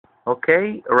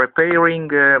Okay, repairing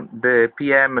the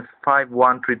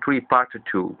PM5133 part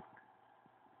 2.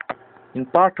 In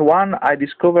part 1 I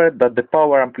discovered that the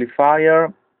power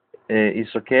amplifier is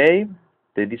okay,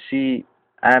 the DC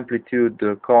amplitude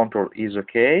control is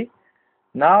okay.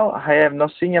 Now I have no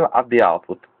signal at the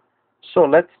output. So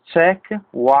let's check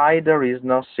why there is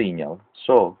no signal.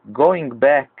 So going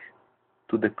back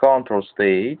to the control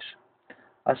stage,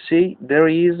 I see there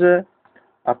is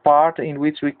a part in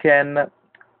which we can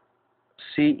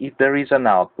see if there is an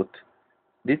output.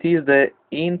 This is the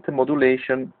int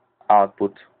modulation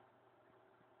output,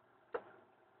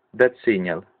 that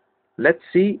signal. Let's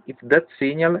see if that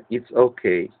signal is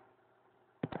okay.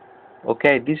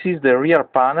 Okay, this is the rear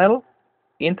panel.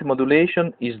 Int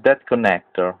modulation is that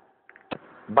connector.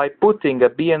 By putting a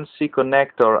BNC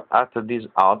connector at this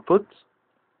output,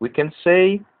 we can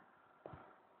say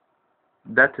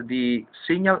that the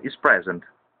signal is present.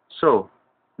 So,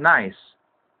 nice.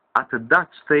 At that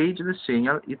stage, the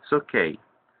signal is okay.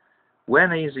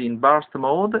 When it is in burst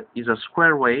mode, is a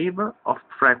square wave of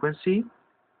frequency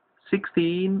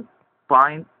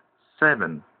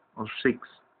 16.7 or 6.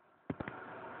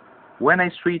 When I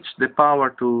switch the power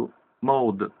to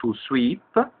mode to sweep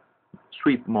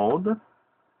mode,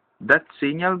 that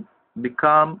signal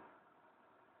becomes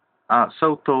a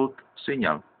sawtooth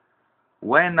signal.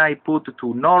 When I put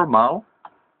to normal,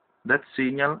 that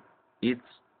signal is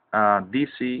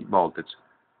DC voltage.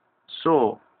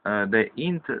 So the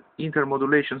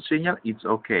intermodulation signal is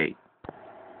okay.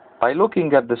 By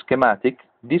looking at the schematic,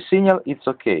 this signal is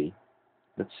okay.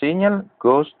 The signal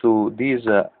goes to this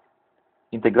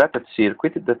integrated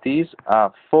circuit that is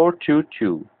a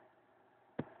 422.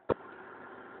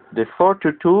 The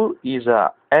 422 is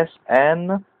a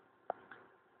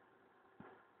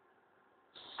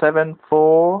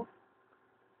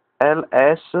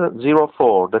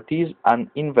SN74LS04, that is an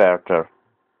inverter.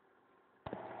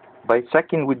 By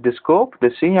checking with the scope,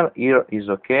 the signal here is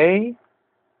okay.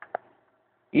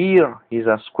 Here is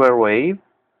a square wave.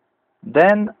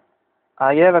 Then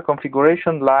I have a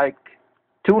configuration like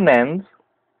two NANDs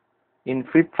in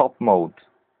flip-flop mode.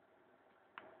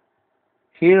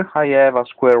 Here I have a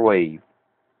square wave,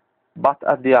 but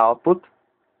at the output,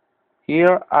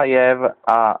 here I have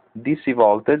a DC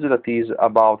voltage that is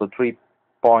about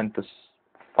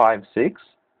 3.56,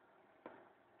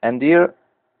 and here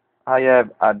I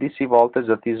have a DC voltage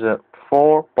that is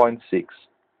 4.6.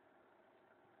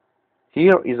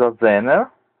 Here is a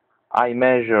zener. I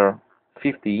measure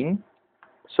 15.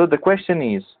 So the question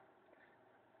is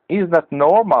that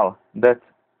normal that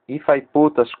if I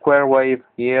put a square wave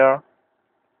here,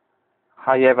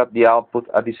 I have at the output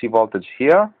a DC voltage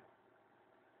here?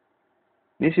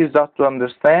 This is just to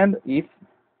understand if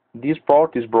this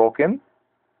port is broken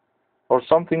or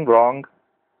something wrong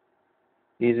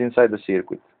is inside the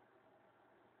circuit.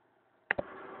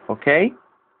 Okay?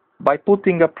 By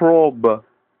putting a probe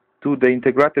to the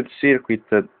integrated circuit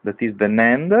that is the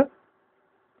NAND,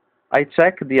 I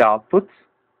check the output,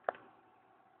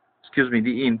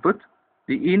 the input.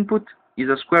 The input is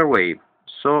a square wave,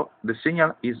 so the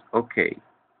signal is okay.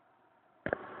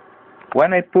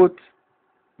 When I put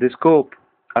the scope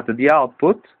at the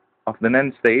output of the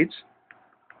NAND stage,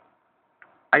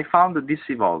 I found the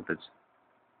DC voltage.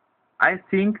 I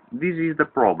think this is the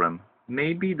problem.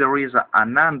 Maybe there is a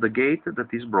NAND gate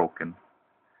that is broken.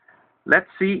 Let's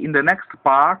see in the next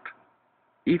part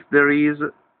if there is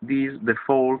this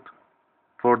default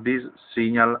for this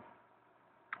signal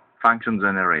function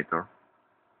generator.